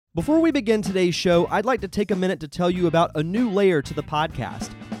Before we begin today's show, I'd like to take a minute to tell you about a new layer to the podcast.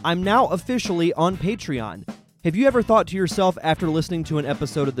 I'm now officially on Patreon. Have you ever thought to yourself after listening to an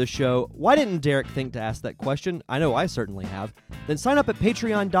episode of this show, why didn't Derek think to ask that question? I know I certainly have. Then sign up at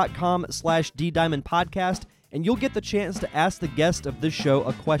patreon.com/ddiamondpodcast and you'll get the chance to ask the guest of this show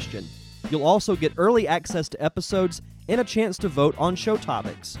a question. You'll also get early access to episodes and a chance to vote on show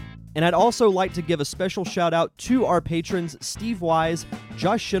topics. And I'd also like to give a special shout out to our patrons, Steve Wise,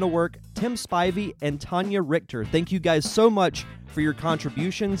 Josh Shinnework, Tim Spivey, and Tanya Richter. Thank you guys so much for your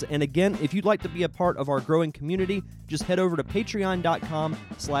contributions. And again, if you'd like to be a part of our growing community, just head over to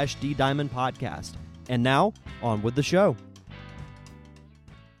patreon.com/ddiamondpodcast. And now, on with the show.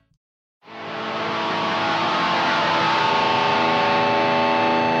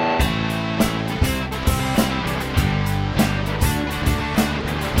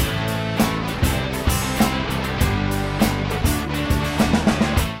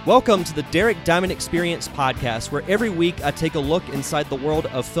 Welcome to the Derek Diamond Experience podcast, where every week I take a look inside the world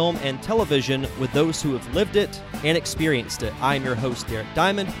of film and television with those who have lived it and experienced it. I am your host, Derek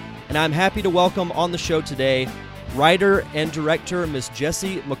Diamond, and I'm happy to welcome on the show today writer and director Miss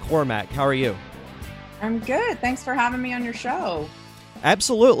Jessie McCormack. How are you? I'm good. Thanks for having me on your show.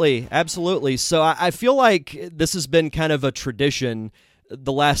 Absolutely. So I feel like this has been kind of a tradition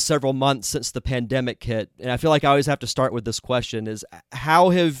the last several months since the pandemic hit. And I feel like I always have to start with this question is, how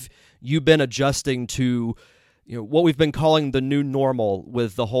have you been adjusting to, what we've been calling the new normal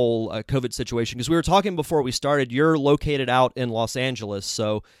with the whole COVID situation? Because we were talking before we started, you're located out in Los Angeles.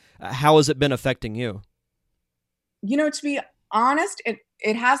 So how has it been affecting you? To be honest,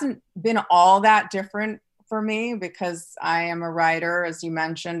 it hasn't been all that different for me because I am a writer, as you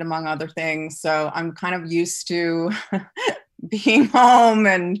mentioned, among other things. So I'm kind of used to being home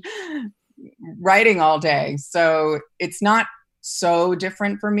and writing all day. So it's not so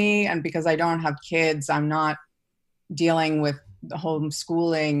different for me. And because I don't have kids, I'm not dealing with the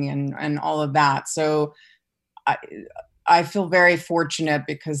homeschooling and all of that. So I feel very fortunate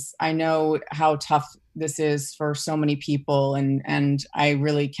because I know how tough this is for so many people, and I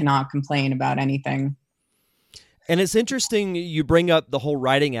really cannot complain about anything. And it's interesting you bring up the whole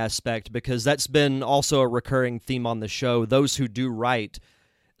writing aspect, because that's been also a recurring theme on the show. Those who do write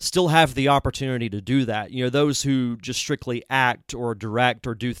still have the opportunity to do that. Those who just strictly act or direct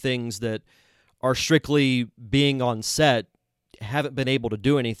or do things that are strictly being on set haven't been able to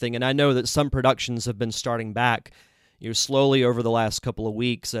do anything. And I know that some productions have been starting back, slowly over the last couple of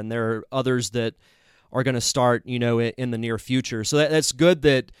weeks, and there are others that are going to start, in the near future. So that's good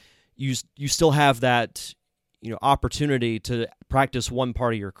that you still have that opportunity to practice one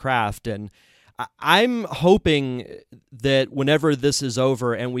part of your craft. And I'm hoping that whenever this is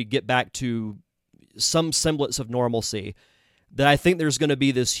over and we get back to some semblance of normalcy, that I think there's going to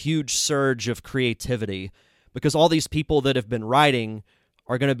be this huge surge of creativity, because all these people that have been writing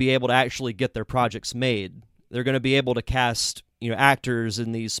are going to be able to actually get their projects made. They're going to be able to cast, actors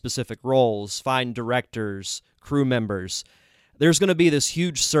in these specific roles, find directors, crew members. There's going to be this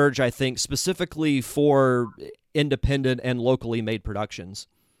huge surge, I think, specifically for independent and locally made productions.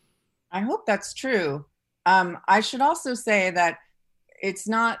 I hope that's true. I should also say that it's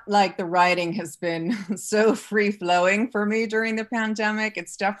not like the writing has been so free-flowing for me during the pandemic.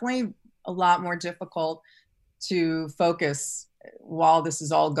 It's definitely a lot more difficult to focus while this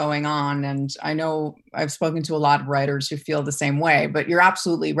is all going on. And I know I've spoken to a lot of writers who feel the same way, but you're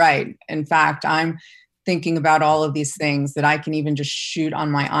absolutely right. In fact, I'm thinking about all of these things that I can even just shoot on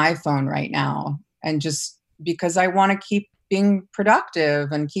my iPhone right now, and just because I want to keep being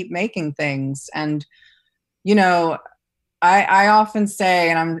productive and keep making things. And, I often say,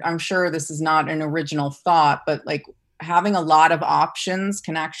 and I'm sure this is not an original thought, but like having a lot of options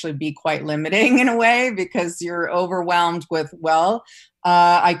can actually be quite limiting in a way, because you're overwhelmed with,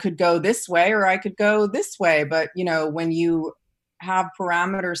 I could go this way or I could go this way. But, when you have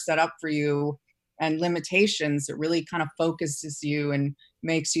parameters set up for you and limitations, it really kind of focuses you and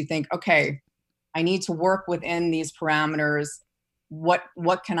makes you think, okay, I need to work within these parameters. What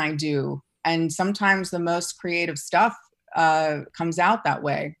can I do? And sometimes the most creative stuff comes out that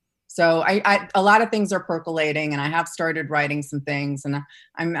way. So a lot of things are percolating, and I have started writing some things, and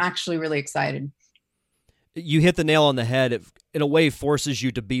I'm actually really excited. You hit the nail on the head. It, in a way, forces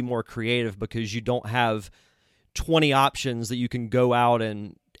you to be more creative, because you don't have 20 options that you can go out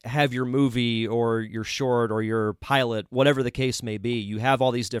and have your movie or your short or your pilot, whatever the case may be. You have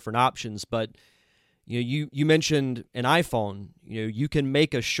all these different options, but you mentioned an iPhone. You can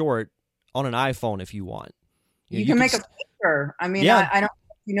make a short on an iPhone if you want. You can make a picture. I mean, yeah. I don't know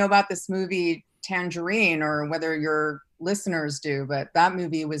if you know about this movie Tangerine, or whether you're listeners do, but that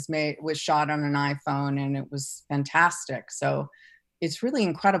movie was shot on an iPhone, and it was fantastic. So it's really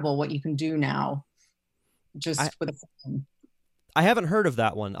incredible what you can do now just with a phone. I haven't heard of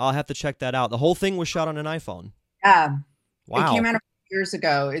that one. I'll have to check that out. The whole thing was shot on an iPhone. Yeah. Wow. It came out a few years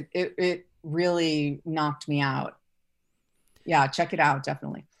ago. It really knocked me out. Yeah, check it out,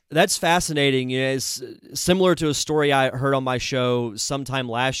 definitely. That's fascinating. You know, it's similar to a story I heard on my show sometime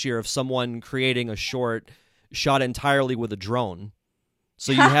last year of someone creating a short shot entirely with a drone.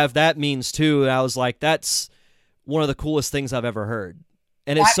 So you have that means too. And I was like, that's one of the coolest things I've ever heard.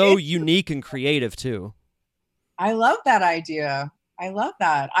 And it's so unique and creative too. I love that idea. I love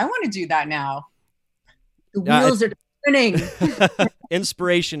that. I want to do that now. The wheels are turning.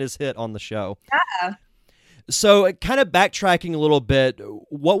 Inspiration is hit on the show. Yeah. So kind of backtracking a little bit,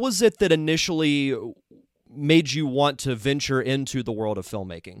 what was it that initially made you want to venture into the world of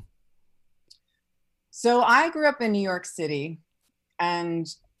filmmaking? So I grew up in New York City, and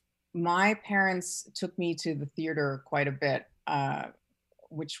my parents took me to the theater quite a bit,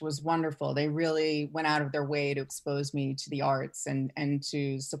 which was wonderful. They really went out of their way to expose me to the arts and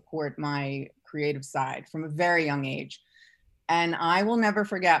to support my creative side from a very young age. And I will never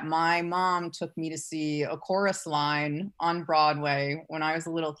forget, my mom took me to see A Chorus Line on Broadway when I was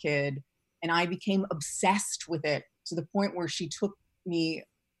a little kid, and I became obsessed with it to the point where she took me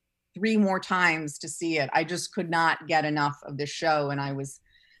 3 more times to see it. I just could not get enough of the show, and I was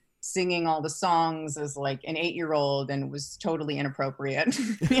singing all the songs as like an 8-year-old, and it was totally inappropriate.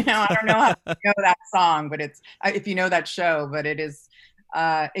 You know, I don't know how you know that song, but it's, if you know that show, but it is,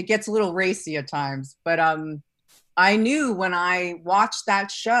 it gets a little racy at times. But I knew when I watched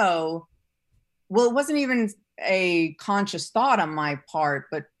that show, well, it wasn't even a conscious thought on my part,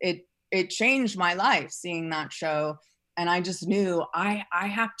 but it changed my life seeing that show. And I just knew I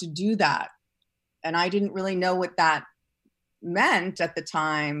have to do that. And I didn't really know what that meant at the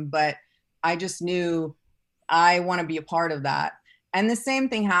time, but I just knew I want to be a part of that. And the same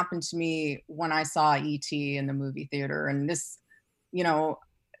thing happened to me when I saw E.T. in the movie theater. And this, you know,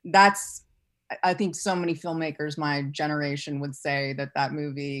 that's, I think so many filmmakers my generation would say that that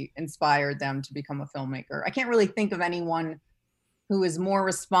movie inspired them to become a filmmaker. I can't really think of anyone who is more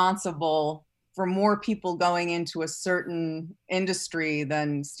responsible for more people going into a certain industry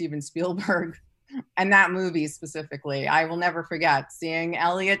than Steven Spielberg. And that movie specifically, I will never forget seeing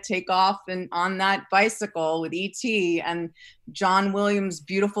Elliot take off on that bicycle with E.T. and John Williams'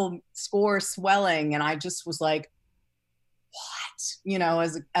 beautiful score swelling. And I just was like, what? You know,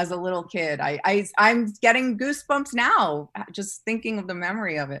 as a little kid, I'm getting goosebumps now, just thinking of the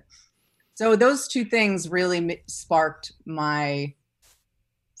memory of it. So those two things really sparked my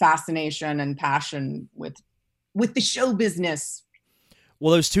fascination and passion with the show business.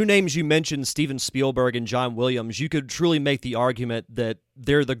 Well, those two names you mentioned, Steven Spielberg and John Williams, you could truly make the argument that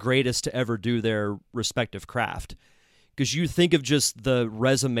they're the greatest to ever do their respective craft. Because you think of just the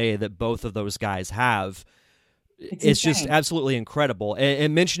resume that both of those guys have, it's just absolutely incredible.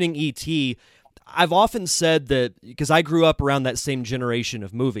 And mentioning E.T., I've often said that, because I grew up around that same generation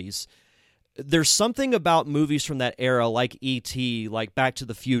of movies, there's something about movies from that era like E.T., like Back to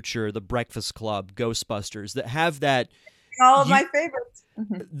the Future, The Breakfast Club, Ghostbusters, that have that... All of my favorites.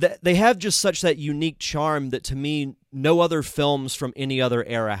 They have just such that unique charm that, to me, no other films from any other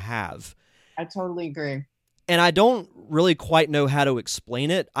era have. I totally agree. And I don't really quite know how to explain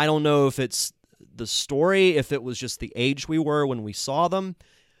it. I don't know if it's the story, if it was just the age we were when we saw them.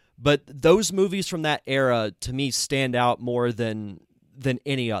 But those movies from that era, to me, stand out more than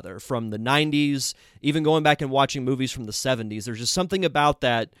any other. From the 90s, even going back and watching movies from the 70s, there's just something about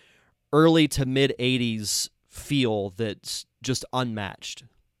that early to mid-80s feel that's just unmatched.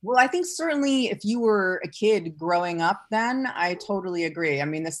 Well, I think certainly if you were a kid growing up then, I totally agree. I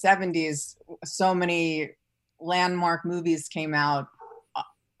mean, the 70s, so many landmark movies came out,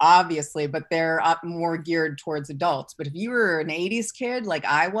 obviously, but they're more geared towards adults. But if you were an 80s kid like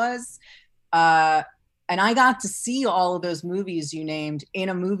I was, and I got to see all of those movies you named in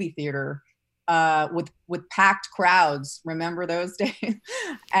a movie theater with packed crowds. Remember those days?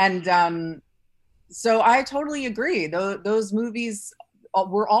 And so I totally agree. Those movies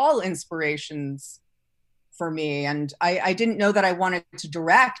were all inspirations for me. And I didn't know that I wanted to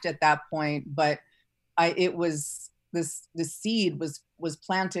direct at that point, but it was the seed was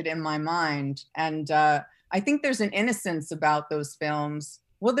planted in my mind. And I think there's an innocence about those films.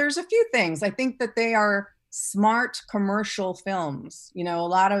 Well, there's a few things. I think that they are smart commercial films. You know, a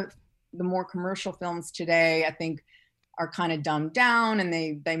lot of the more commercial films today, I think, are kind of dumbed down, and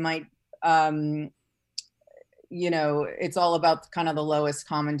they might, you know, it's all about kind of the lowest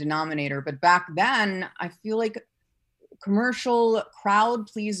common denominator. But back then, I feel like commercial crowd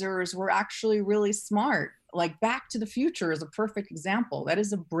pleasers were actually really smart. Like Back to the Future is a perfect example. That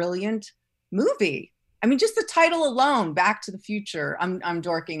is a brilliant movie. I mean, just the title alone, Back to the Future. I'm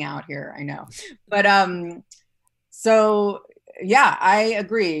dorking out here, I know. But so yeah, I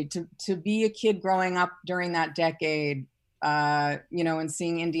agree. To be a kid growing up during that decade, and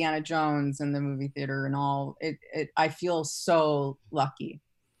seeing Indiana Jones in the movie theater and all, I feel so lucky.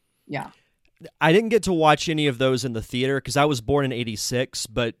 Yeah. I didn't get to watch any of those in the theater because I was born in '86,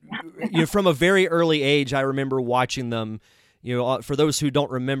 but from a very early age, I remember watching them. For those who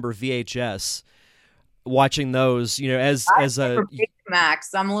don't remember VHS, watching those, as a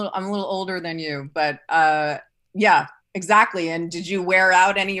Max. I'm a little older than you, but yeah, exactly. And did you wear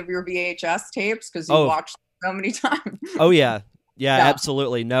out any of your VHS tapes because you watched so many times? Oh yeah,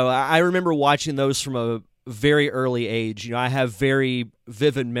 absolutely. No, I remember watching those from a very early age. I have very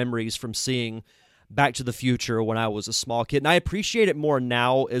vivid memories from seeing Back to the Future when I was a small kid, and I appreciate it more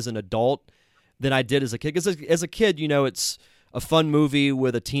now as an adult than I did as a kid. Because as a kid, it's a fun movie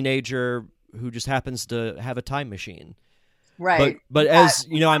with a teenager who just happens to have a time machine. Right. But as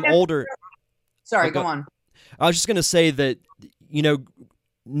I'm older. Sorry, go on. I was just going to say that,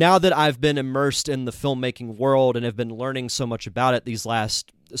 now that I've been immersed in the filmmaking world and have been learning so much about it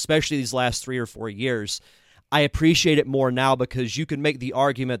especially these last 3 or 4 years, I appreciate it more now because you can make the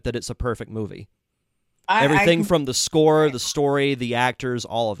argument that it's a perfect movie. Everything from the score, the story, the actors,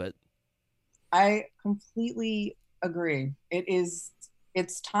 all of it. I completely agree.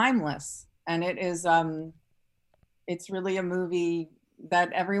 It's timeless, and it's really a movie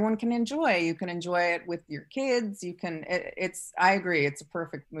that everyone can enjoy. You can enjoy it with your kids. I agree. It's a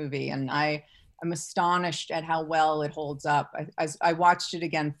perfect movie. And I'm astonished at how well it holds up. I watched it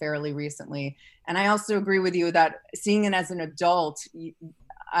again fairly recently. And I also agree with you that seeing it as an adult,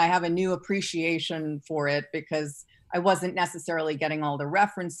 I have a new appreciation for it because I wasn't necessarily getting all the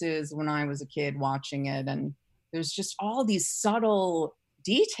references when I was a kid watching it. And there's just all these subtle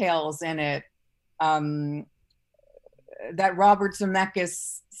details in it that Robert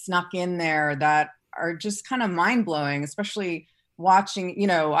Zemeckis snuck in there that are just kind of mind-blowing, especially watching,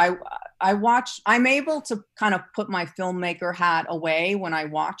 I'm able to kind of put my filmmaker hat away when I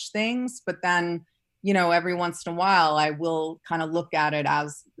watch things, but then, every once in a while I will kind of look at it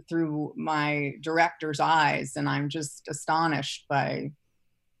as through my director's eyes, and I'm just astonished by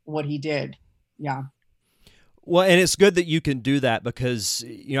what he did. Yeah. Well, and it's good that you can do that because,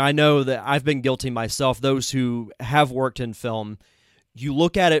 I know that I've been guilty myself. Those who have worked in film, you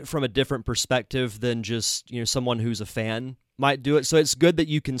look at it from a different perspective than just, someone who's a fan might do it. So it's good that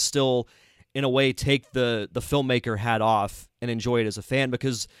you can still, in a way, take the filmmaker hat off and enjoy it as a fan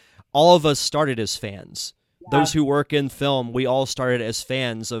because all of us started as fans. Yeah. Those who work in film, we all started as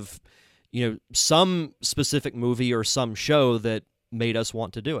fans of, some specific movie or some show that made us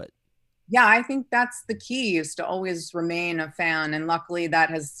want to do it. Yeah, I think that's the key, is to always remain a fan. And luckily that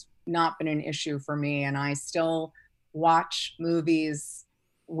has not been an issue for me. And I still watch movies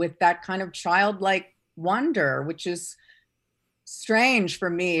with that kind of childlike wonder, which is strange for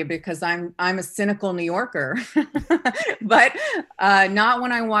me because I'm a cynical New Yorker, but not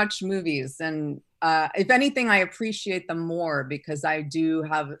when I watch movies. And if anything, I appreciate them more because I do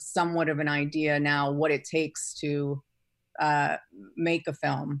have somewhat of an idea now what it takes to make a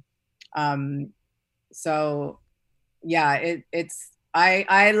film. So yeah,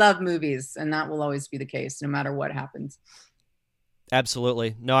 I love movies, and that will always be the case no matter what happens.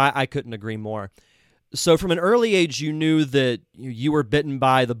 Absolutely. No, I couldn't agree more. So from an early age, you knew that you were bitten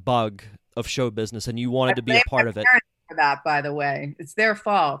by the bug of show business and you wanted to be a part of it. For that, by the way, it's their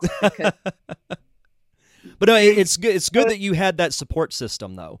fault. Because but no, it's good. It's good that you had that support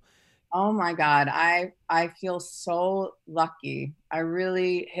system though. Oh my God. I feel so lucky. I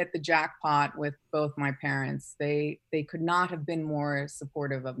really hit the jackpot with both my parents. They could not have been more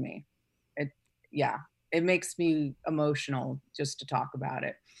supportive of me. It makes me emotional just to talk about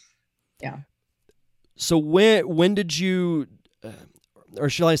it. Yeah. So when did you, or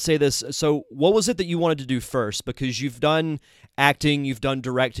shall I say this? So what was it that you wanted to do first? Because you've done acting, you've done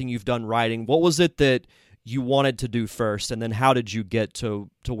directing, you've done writing. What was it that you wanted to do first, and then how did you get to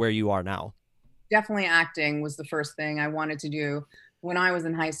where you are now? Definitely acting was the first thing I wanted to do. When I was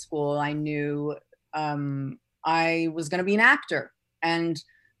in high school, I knew I was going to be an actor, and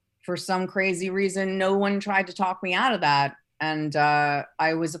for some crazy reason, no one tried to talk me out of that. And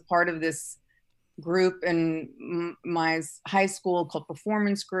I was a part of this group in my high school called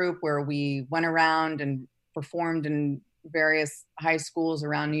Performance Group, where we went around and performed in various high schools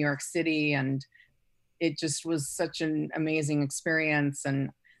around New York City, and it just was such an amazing experience. And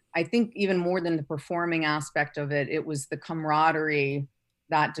I think even more than the performing aspect of it, it was the camaraderie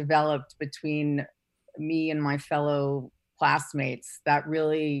that developed between me and my fellow classmates that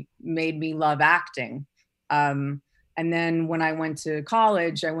really made me love acting. And then when I went to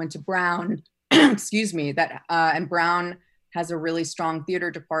college, I went to Brown, excuse me, and Brown has a really strong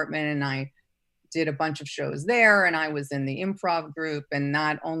theater department, and I did a bunch of shows there, and I was in the improv group, and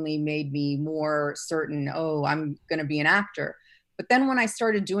that only made me more certain, oh, I'm going to be an actor. But then when I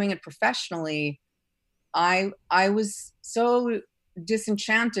started doing it professionally, I was so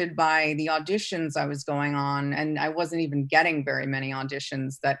disenchanted by the auditions I was going on, and I wasn't even getting very many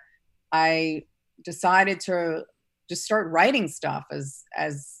auditions, that I decided to just start writing stuff as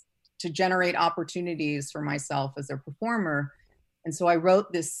to generate opportunities for myself as a performer. And so I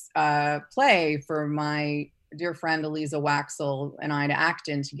wrote this play for my dear friend Eliza Waxel and I to act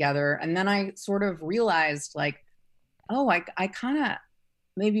in together. And then I sort of realized, like, oh, I kind of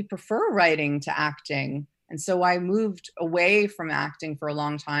maybe prefer writing to acting. And so I moved away from acting for a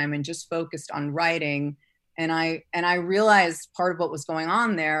long time and just focused on writing. And I realized part of what was going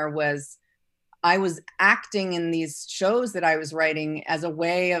on there was I was acting in these shows that I was writing as a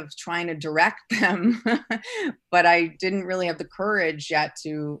way of trying to direct them, but I didn't really have the courage yet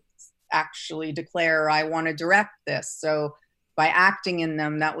to actually declare I want to direct this. So by acting in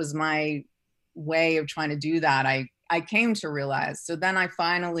them, that was my way of trying to do that. I came to realize. So then I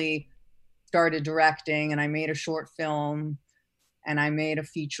finally started directing, and I made a short film, and I made a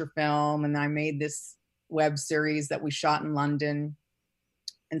feature film, and I made this web series that we shot in London.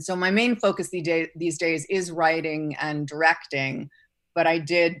 And so my main focus these days is writing and directing, but I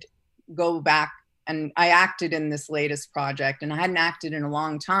did go back and I acted in this latest project, and I hadn't acted in a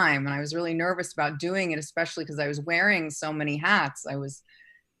long time. And I was really nervous about doing it, especially because I was wearing so many hats. I was,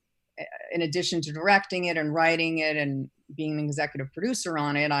 in addition to directing it and writing it and being an executive producer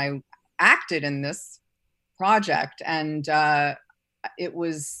on it, I acted in this project. And it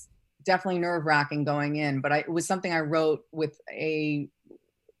was definitely nerve-wracking going in, but it was something I wrote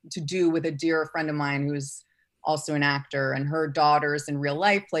to do with a dear friend of mine who's also an actor, and her daughters in real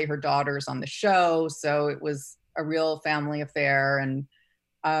life play her daughters on the show. So it was a real family affair, and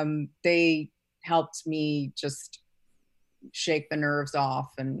they helped me just shake the nerves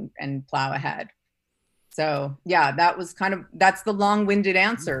off and plow ahead. So yeah, that's the long-winded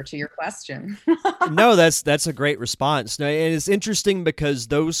answer to your question. No, that's a great response. No, and it's interesting because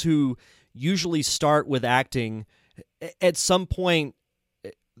those who usually start with acting, at some point,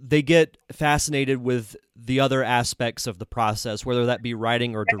 they get fascinated with the other aspects of the process, whether that be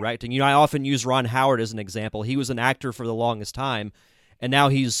writing or directing. I often use Ron Howard as an example. He was an actor for the longest time, and now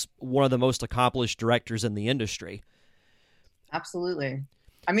he's one of the most accomplished directors in the industry. Absolutely.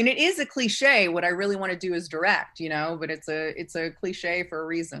 I mean, it is a cliche. What I really want to do is direct, but it's a cliche for a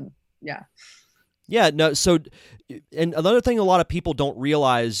reason. Yeah. Yeah, no, so, and another thing a lot of people don't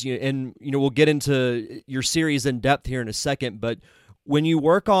realize, and, we'll get into your series in depth here in a second, but when you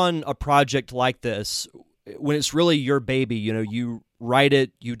work on a project like this, when it's really your baby, you write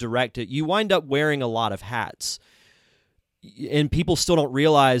it, you direct it, you wind up wearing a lot of hats. And people still don't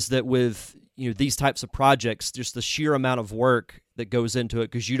realize that with, these types of projects, just the sheer amount of work that goes into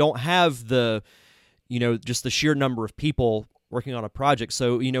it, because you don't have the, just the sheer number of people working on a project.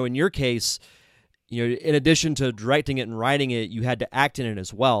 So, in your case, in addition to directing it and writing it, you had to act in it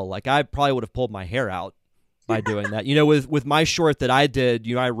as well. Like, I probably would have pulled my hair out by doing that. With my short that I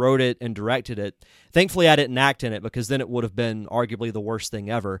did, I wrote it and directed it. Thankfully, I didn't act in it, because then it would have been arguably the worst thing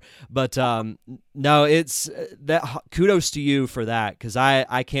ever. But no, it's that. Kudos to you for that, because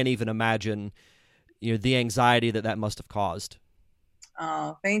I can't even imagine, the anxiety that must have caused.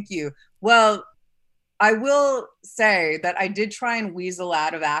 Oh, thank you. Well, I will say that I did try and weasel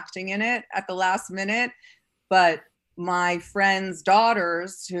out of acting in it at the last minute, but my friends'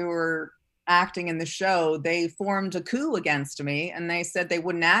 daughters who were acting in the show, they formed a coup against me, and they said they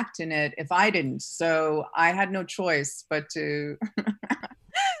wouldn't act in it if I didn't. So I had no choice but to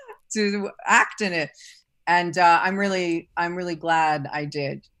to act in it, and I'm really glad I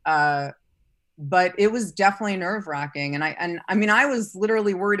did. But it was definitely nerve-wracking, and I mean, I was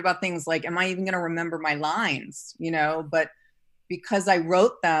literally worried about things like, am I even going to remember my lines? But because I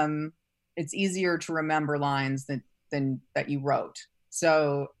wrote them, it's easier to remember lines than that you wrote.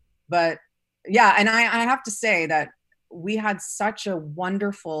 So, but yeah, and I have to say that we had such a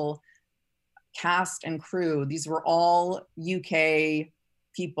wonderful cast and crew. These were all UK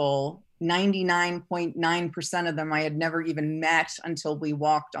people. 99.9% of them I had never even met until we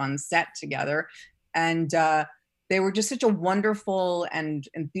walked on set together. And they were just such a wonderful and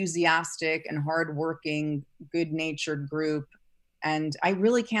enthusiastic and hardworking, good-natured group. and I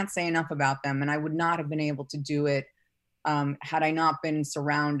really can't say enough about them. And I would not have been able to do it had I not been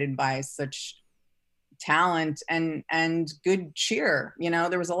surrounded by such talent and good cheer. You know,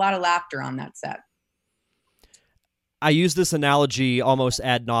 there was a lot of laughter on that set. I use this analogy almost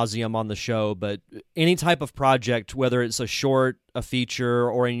ad nauseum on the show, but any type of project, whether it's a short, a feature,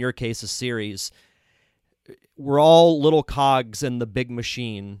 or in your case, a series, we're all little cogs in the big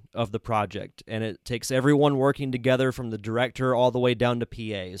machine of the project, and it takes everyone working together from the director all the way down to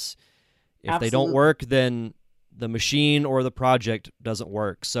PAs. If they don't work, then the machine or the project doesn't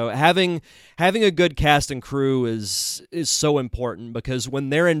work. So having a good cast and crew is so important, because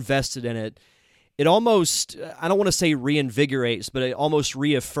when they're invested in it, it almost, I don't want to say reinvigorates, but it almost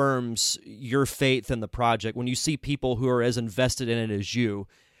reaffirms your faith in the project. When you see people who are as invested in it as you,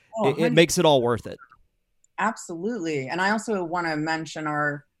 it makes it all worth it. Absolutely. And I also want to mention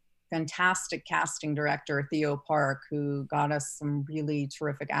our fantastic casting director, Theo Park, who got us some really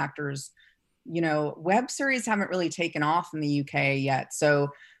terrific actors. You know, web series haven't really taken off in the UK yet. So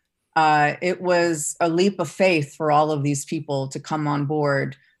it was a leap of faith for all of these people to come on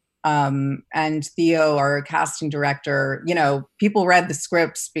board. And Theo, our casting director, you know, people read the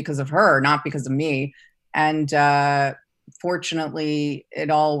scripts because of her, not because of me. And fortunately,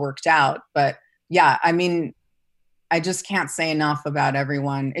 it all worked out. But yeah, I mean, I just can't say enough about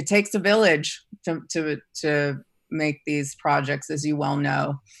everyone. It takes a village to make these projects, as you well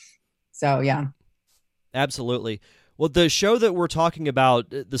know. So, yeah. Absolutely. Well, the show that we're talking about,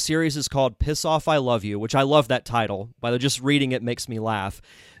 the series is called Piss Off, I Love You, which I love that title. By the way, just reading it makes me laugh.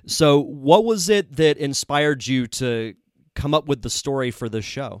 So what was it that inspired you to come up with the story for this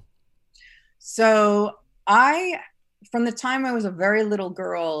show? So from the time I was a very little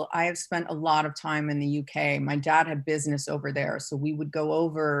girl, I have spent a lot of time in the UK. My dad had business over there, so we would go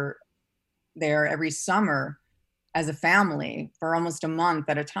over there every summer as a family for almost a month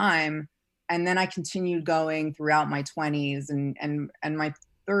at a time. And then I continued going throughout my 20s and my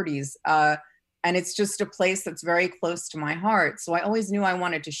 30s. And it's just a place that's very close to my heart. So I always knew I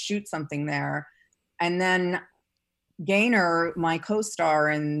wanted to shoot something there. And then Gaynor, my co-star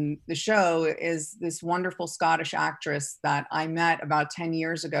in the show, is this wonderful Scottish actress that I met about 10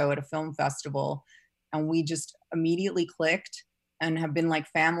 years ago at a film festival. And we just immediately clicked and have been like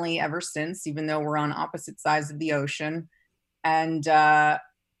family ever since, even though we're on opposite sides of the ocean. And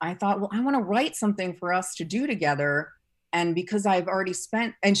I thought, well, I want to write something for us to do together. And because I've already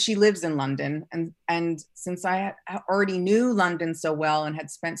spent, and she lives in London, and since I already knew London so well and had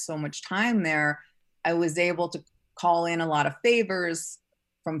spent so much time there, I was able to call in a lot of favors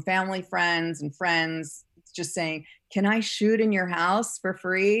from family, friends, just saying, can I shoot in your house for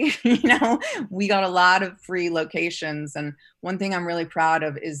free? You know, we got a lot of free locations. And one thing I'm really proud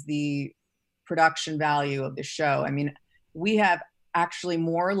of is the production value of the show. I mean, we have actually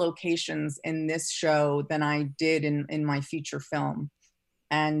more locations in this show than I did in my feature film.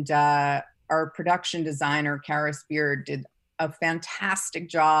 And our production designer, Karis Beard, did a fantastic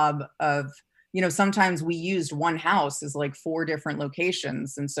job of, you know, sometimes we used one house as like 4 different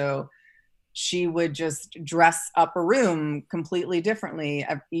locations. And so she would just dress up a room completely differently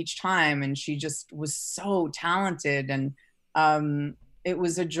each time. And she just was so talented. And it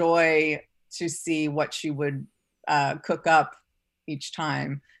was a joy to see what she would cook up each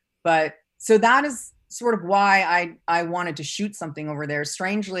time. But so that is sort of why I wanted to shoot something over there.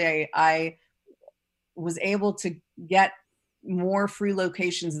 Strangely, I was able to get more free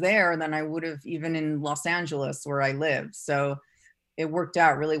locations there than I would have even in Los Angeles where I live. So it worked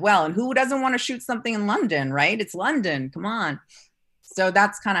out really well. And who doesn't want to shoot something in London, right? It's London. Come on. So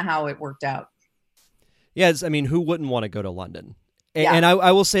that's kind of how it worked out. Yes, I mean, who wouldn't want to go to London? Yeah. And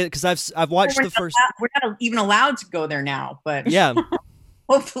I will say, because I've watched the first. We're not even allowed to go there now, but yeah,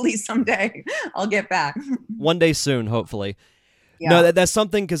 hopefully someday I'll get back. One day soon, hopefully. Yeah. No, that's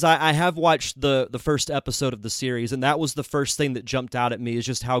something, because I have watched the first episode of the series, and that was the first thing that jumped out at me, is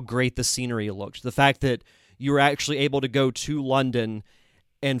just how great the scenery looked. The fact that you were actually able to go to London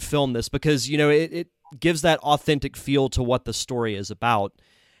and film this, because, you know, it gives that authentic feel to what the story is about.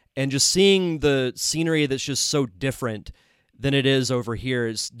 And just seeing the scenery that's just so different than it is over here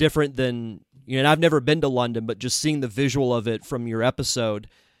is different than, you know, and I've never been to London, but just seeing the visual of it from your episode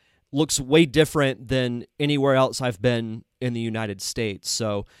looks way different than anywhere else I've been in the United States.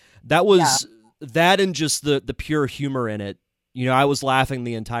 So that was that, and just the pure humor in it. You know, I was laughing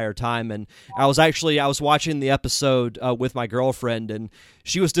the entire time, and I was watching the episode with my girlfriend, and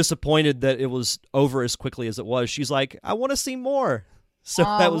she was disappointed that it was over as quickly as it was. She's like, I want to see more. So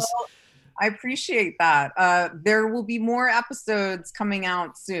that was... Well, I appreciate that. There will be more episodes coming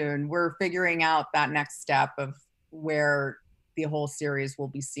out soon. We're figuring out that next step of where the whole series will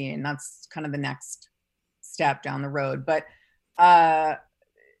be seen. That's kind of the next step down the road. But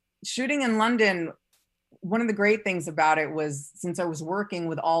shooting in London, one of the great things about it was, since I was working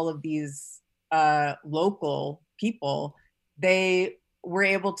with all of these local people, they were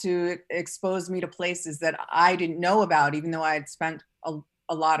able to expose me to places that I didn't know about, even though I had spent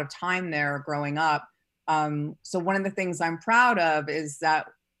a lot of time there growing up. So one of the things I'm proud of is that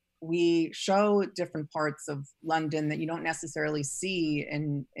we show different parts of London that you don't necessarily see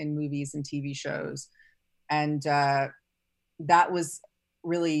in movies and TV shows. And that was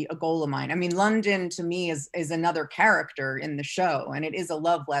really a goal of mine. I mean, London to me is another character in the show, and it is a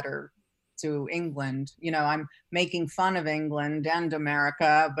love letter to England. You know, I'm making fun of England and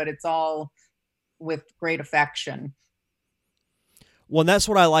America, but it's all with great affection. Well, and that's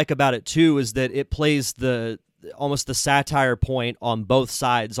what I like about it too, is that it plays almost the satire point on both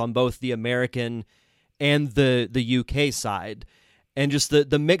sides, on both the American and the UK side. And just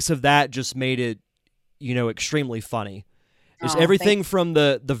the mix of that just made it, you know, extremely funny. There's everything from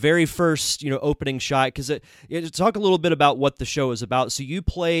the very first, you know, opening shot, because talk a little bit about what the show is about. So you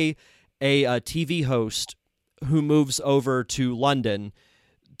play a TV host who moves over to London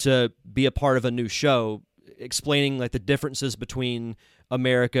to be a part of a new show, explaining like the differences between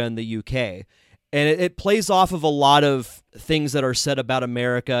America and the UK. And it plays off of a lot of things that are said about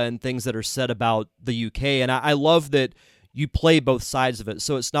America and things that are said about the UK. And I love that you play both sides of it.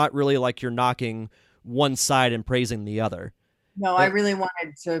 So it's not really like you're knocking one side and praising the other. No, I really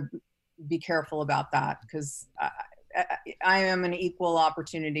wanted to be careful about that, because I am an equal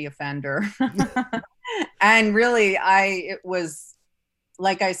opportunity offender. And really, it was,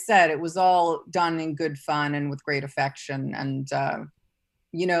 like I said, it was all done in good fun and with great affection. And,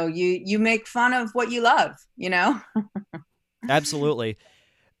 you know, you make fun of what you love, you know? Absolutely.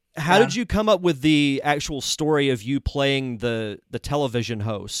 How did you come up with the actual story of you playing the television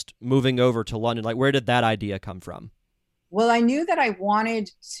host moving over to London? Like, where did that idea come from? Well, I knew that I wanted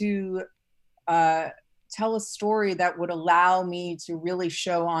to tell a story that would allow me to really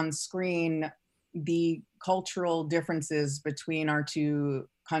show on screen the cultural differences between our two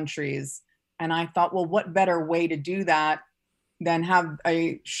countries. And I thought, well, what better way to do that than have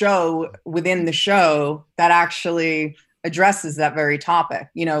a show within the show that actually addresses that very topic,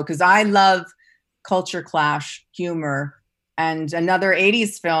 you know, because I love culture clash humor. And another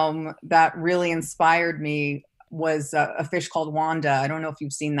 80s film that really inspired me was A Fish Called Wanda. I don't know if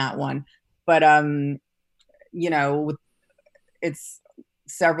you've seen that one, but you know, it's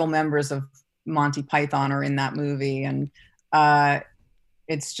several members of Monty Python are in that movie, and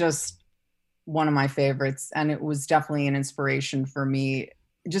it's just one of my favorites. And it was definitely an inspiration for me,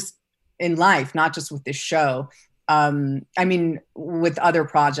 just in life, not just with this show. I mean, with other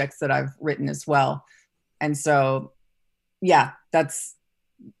projects that I've written as well. And so, yeah, that's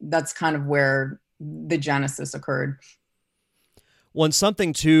kind of where the genesis occurred. Well, and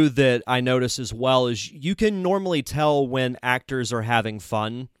something too that I notice as well is you can normally tell when actors are having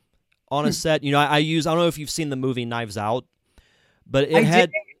fun on a set. You know, I don't know if you've seen the movie Knives Out, but it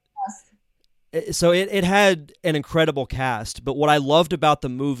had an incredible cast. But what I loved about the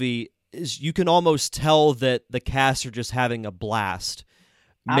movie is you can almost tell that the cast are just having a blast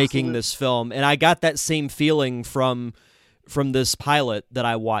making this film. And I got that same feeling from this pilot that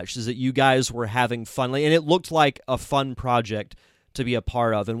I watched, is that you guys were having fun. And it looked like a fun project to be a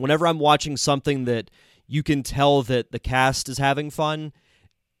part of. And whenever I'm watching something that you can tell that the cast is having fun,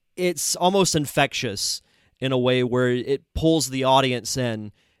 it's almost infectious in a way where it pulls the audience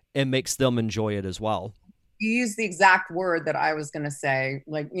in and makes them enjoy it as well. You use the exact word that I was going to say.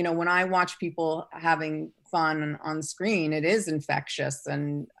 Like, you know, when I watch people having fun on screen, it is infectious,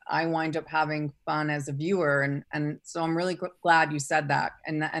 and I wind up having fun as a viewer. And so I'm really glad you said that.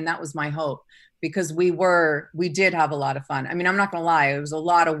 And that was my hope, because we did have a lot of fun. I mean, I'm not going to lie, it was a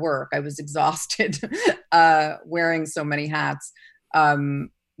lot of work. I was exhausted wearing so many hats.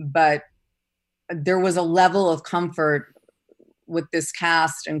 But there was a level of comfort with this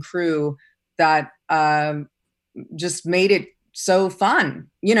cast and crew that just made it so fun,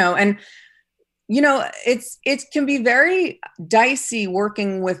 you know. And you know, it can be very dicey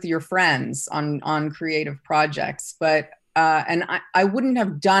working with your friends on creative projects, but and I wouldn't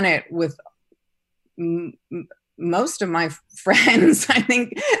have done it with most of my friends. I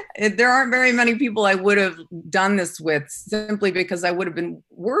think there aren't very many people I would have done this with, simply because I would have been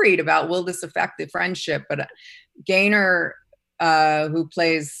worried about, will this affect the friendship? But Gaynor, who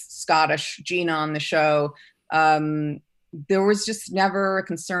plays Scottish Gina on the show, there was just never a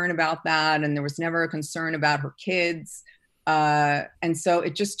concern about that. And there was never a concern about her kids. And so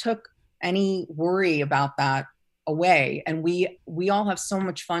it just took any worry about that away, and we all have so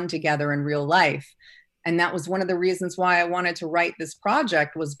much fun together in real life. And that was one of the reasons why I wanted to write this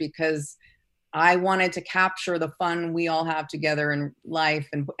project, was because I wanted to capture the fun we all have together in life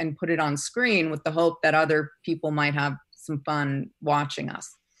and put it on screen, with the hope that other people might have some fun watching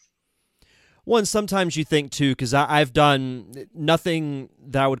us. Well, and sometimes you think too, because I've done nothing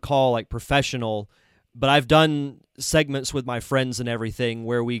that I would call like professional, but I've done segments with my friends and everything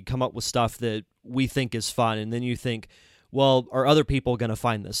where we come up with stuff that we think is fun, and then you think, well, are other people going to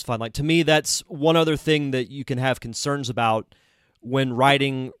find this fun? Like, to me, that's one other thing that you can have concerns about when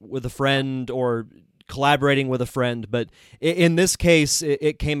writing with a friend or collaborating with a friend. But in this case,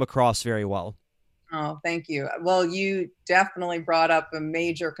 it came across very well. Oh, thank you. Well, you definitely brought up a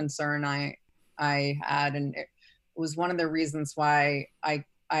major concern I had, and it was one of the reasons why I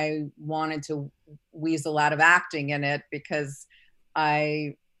wanted to weasel out of acting in it, because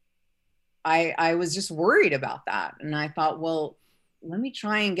I was just worried about that. And I thought, well, let me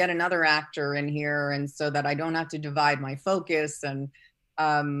try and get another actor in here, and so that I don't have to divide my focus. And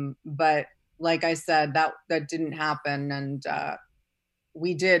but like I said, that didn't happen. And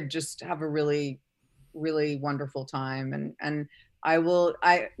we did just have a really, really wonderful time. And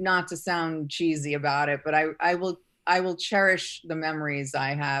I not to sound cheesy about it, but I will cherish the memories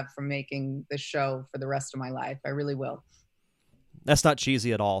I have from making the show for the rest of my life. I really will. That's not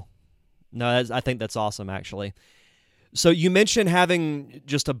cheesy at all. No, I think that's awesome, actually. So you mentioned having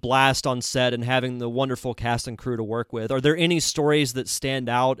just a blast on set and having the wonderful cast and crew to work with. Are there any stories that stand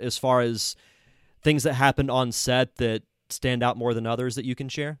out as far as things that happened on set that stand out more than others that you can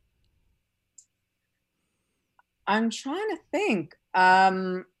share? I'm trying to think.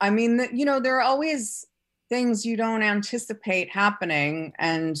 I mean, there are always things you don't anticipate happening.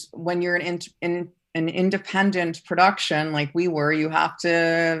 And when you're in an independent production like we were, you have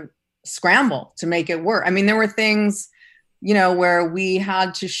to scramble to make it work. I mean, there were things, where we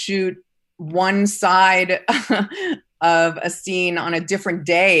had to shoot one side of a scene on a different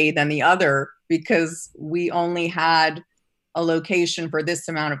day than the other, because we only had a location for this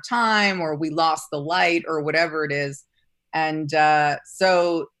amount of time, or we lost the light, or whatever it is. And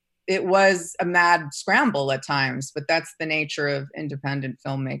so it was a mad scramble at times, but that's the nature of independent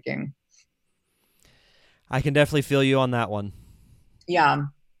filmmaking. I can definitely feel you on that one. Yeah.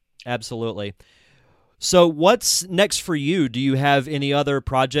 Absolutely. So what's next for you? Do you have any other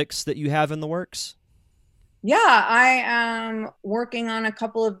projects that you have in the works? Yeah, I am working on a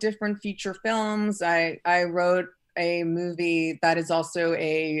couple of different feature films. I wrote a movie that is also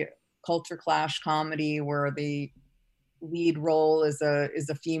a culture clash comedy, where the lead role is a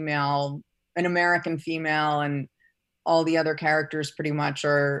female, an American female, and all the other characters pretty much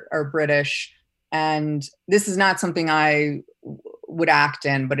are British. And this is not something I would act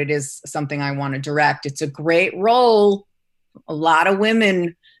in, but it is something I want to direct. It's a great role. A lot of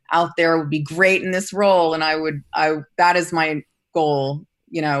women out there would be great in this role, and that is my goal,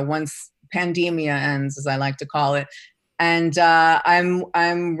 once pandemia ends, as I like to call it. And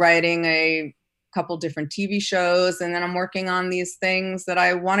I'm writing a couple different TV shows, and then I'm working on these things that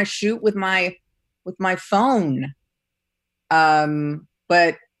I want to shoot with my phone.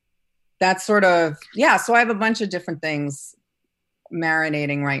 But that's sort of, yeah, so I have a bunch of different things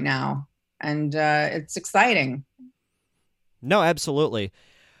marinating right now, and it's exciting. No, absolutely.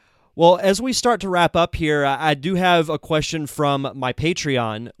 Well, as we start to wrap up here, I do have a question from my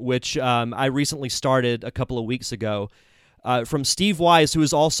Patreon, which I recently started a couple of weeks ago, from Steve Wise, who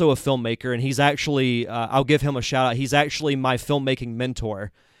is also a filmmaker, and he's actually, I'll give him a shout out, he's actually my filmmaking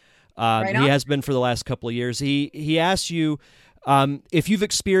mentor. Right on. He has been for the last couple of years. He asks you, if you've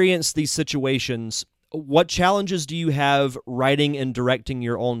experienced these situations, what challenges do you have writing and directing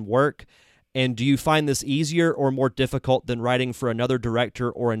your own work? And do you find this easier or more difficult than writing for another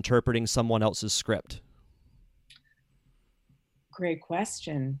director or interpreting someone else's script? Great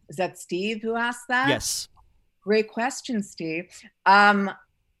question. Is that Steve who asked that? Yes. Great question, Steve.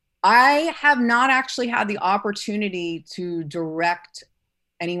 I have not actually had the opportunity to direct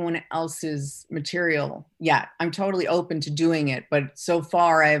anyone else's material yet. I'm totally open to doing it, but so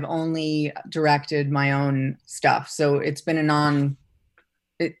far I've only directed my own stuff. So it's been a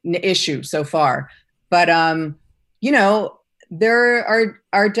issue so far. But there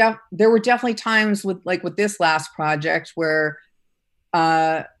were definitely times with this last project where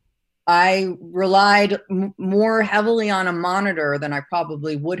I relied more heavily on a monitor than I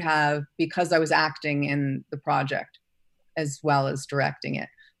probably would have, because I was acting in the project as well as directing it.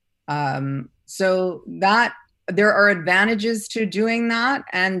 So that there are advantages to doing that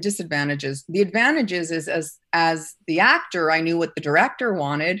and disadvantages. The advantages is as the actor, I knew what the director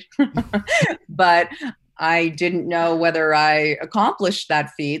wanted, but I didn't know whether I accomplished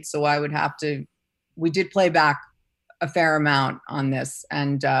that feat. So I would have to, we did play back a fair amount on this.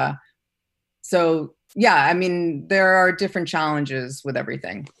 And so, yeah, I mean, there are different challenges with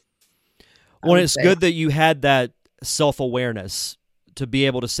everything. Well, it's good that you had that self-awareness to be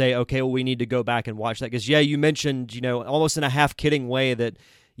able to say, okay, well, we need to go back and watch that. Because, yeah, you mentioned, almost in a half-kidding way that,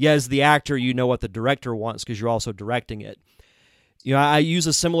 yeah, as the actor, you know what the director wants because you're also directing it. I use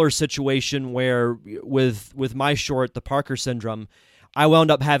a similar situation where with my short, The Parker Syndrome, I wound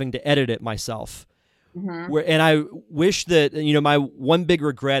up having to edit it myself. Mm-hmm. And I wish that, my one big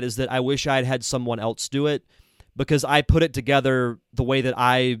regret is that I wish I had someone else do it because I put it together the way that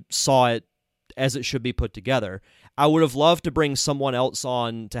I saw it as it should be put together. I would have loved to bring someone else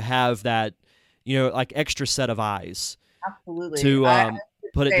on to have that, like extra set of eyes. Absolutely. To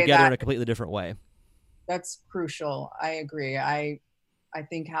put it together in a completely different way. That's crucial. I agree. I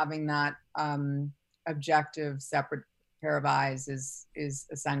think having that objective, separate pair of eyes is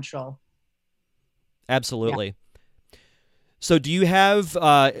essential. Absolutely. Yeah. So do you have,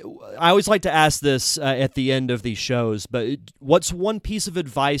 I always like to ask this at the end of these shows, but what's one piece of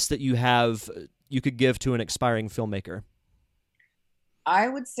advice that you could give to an aspiring filmmaker? I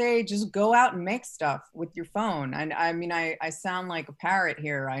would say just go out and make stuff with your phone. And I mean, I sound like a parrot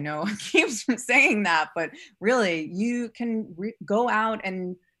here. I know I keep saying that, but really you can go out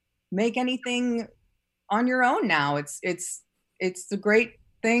and make anything on your own now. It's the great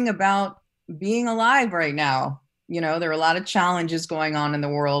thing about being alive right now. There are a lot of challenges going on in the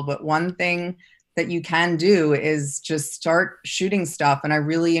world, but one thing that you can do is just start shooting stuff. And I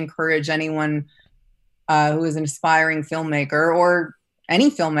really encourage anyone who is an aspiring filmmaker or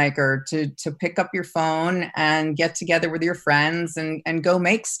any filmmaker to pick up your phone and get together with your friends and go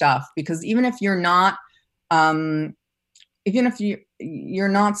make stuff. Because even if you're not, you're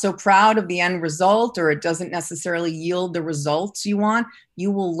not so proud of the end result, or it doesn't necessarily yield the results you want,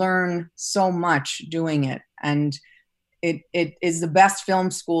 you will learn so much doing it. And it is the best film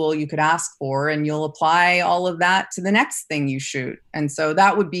school you could ask for, and you'll apply all of that to the next thing you shoot. And so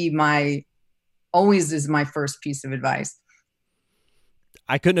that would be always is my first piece of advice.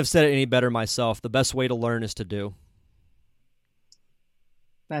 I couldn't have said it any better myself. The best way to learn is to do.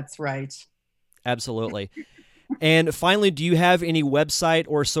 That's right. Absolutely. And finally, do you have any website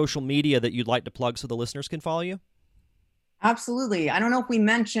or social media that you'd like to plug so the listeners can follow you? Absolutely. I don't know if we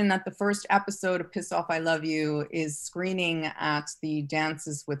mentioned that the first episode of Piss Off, I Love You is screening at the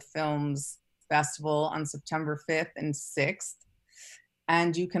Dances with Films Festival on September 5th and 6th.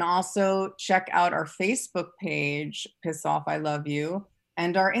 And you can also check out our Facebook page, Piss Off, I Love You,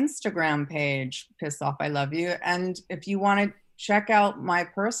 and our Instagram page, Piss Off, I Love You. And if you want to check out my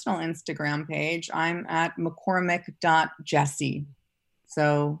personal Instagram page, I'm at McCormack.Jessie.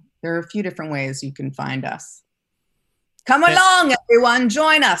 So there are a few different ways you can find us. Come along, everyone.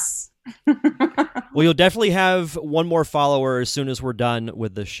 Join us. Well, you'll definitely have one more follower as soon as we're done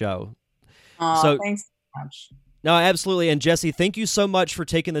with this show. So thanks so much. No, absolutely. And Jessie, thank you so much for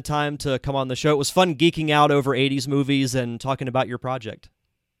taking the time to come on the show. It was fun geeking out over 80s movies and talking about your project.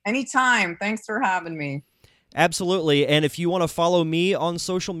 Anytime. Thanks for having me. Absolutely. And if you want to follow me on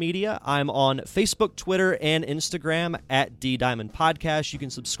social media, I'm on Facebook, Twitter, and Instagram at DDiamondPodcast. You can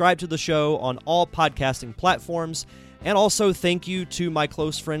subscribe to the show on all podcasting platforms. And also thank you to my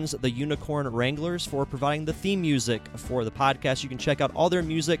close friends, the Unicorn Wranglers, for providing the theme music for the podcast. You can check out all their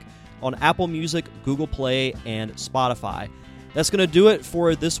music on Apple Music, Google Play, and Spotify. That's going to do it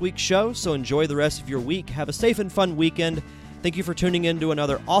for this week's show, so enjoy the rest of your week. Have a safe and fun weekend. Thank you for tuning in to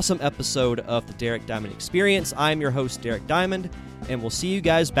another awesome episode of the Derek Diamond Experience. I'm your host, Derek Diamond, and we'll see you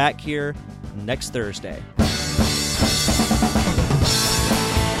guys back here next Thursday.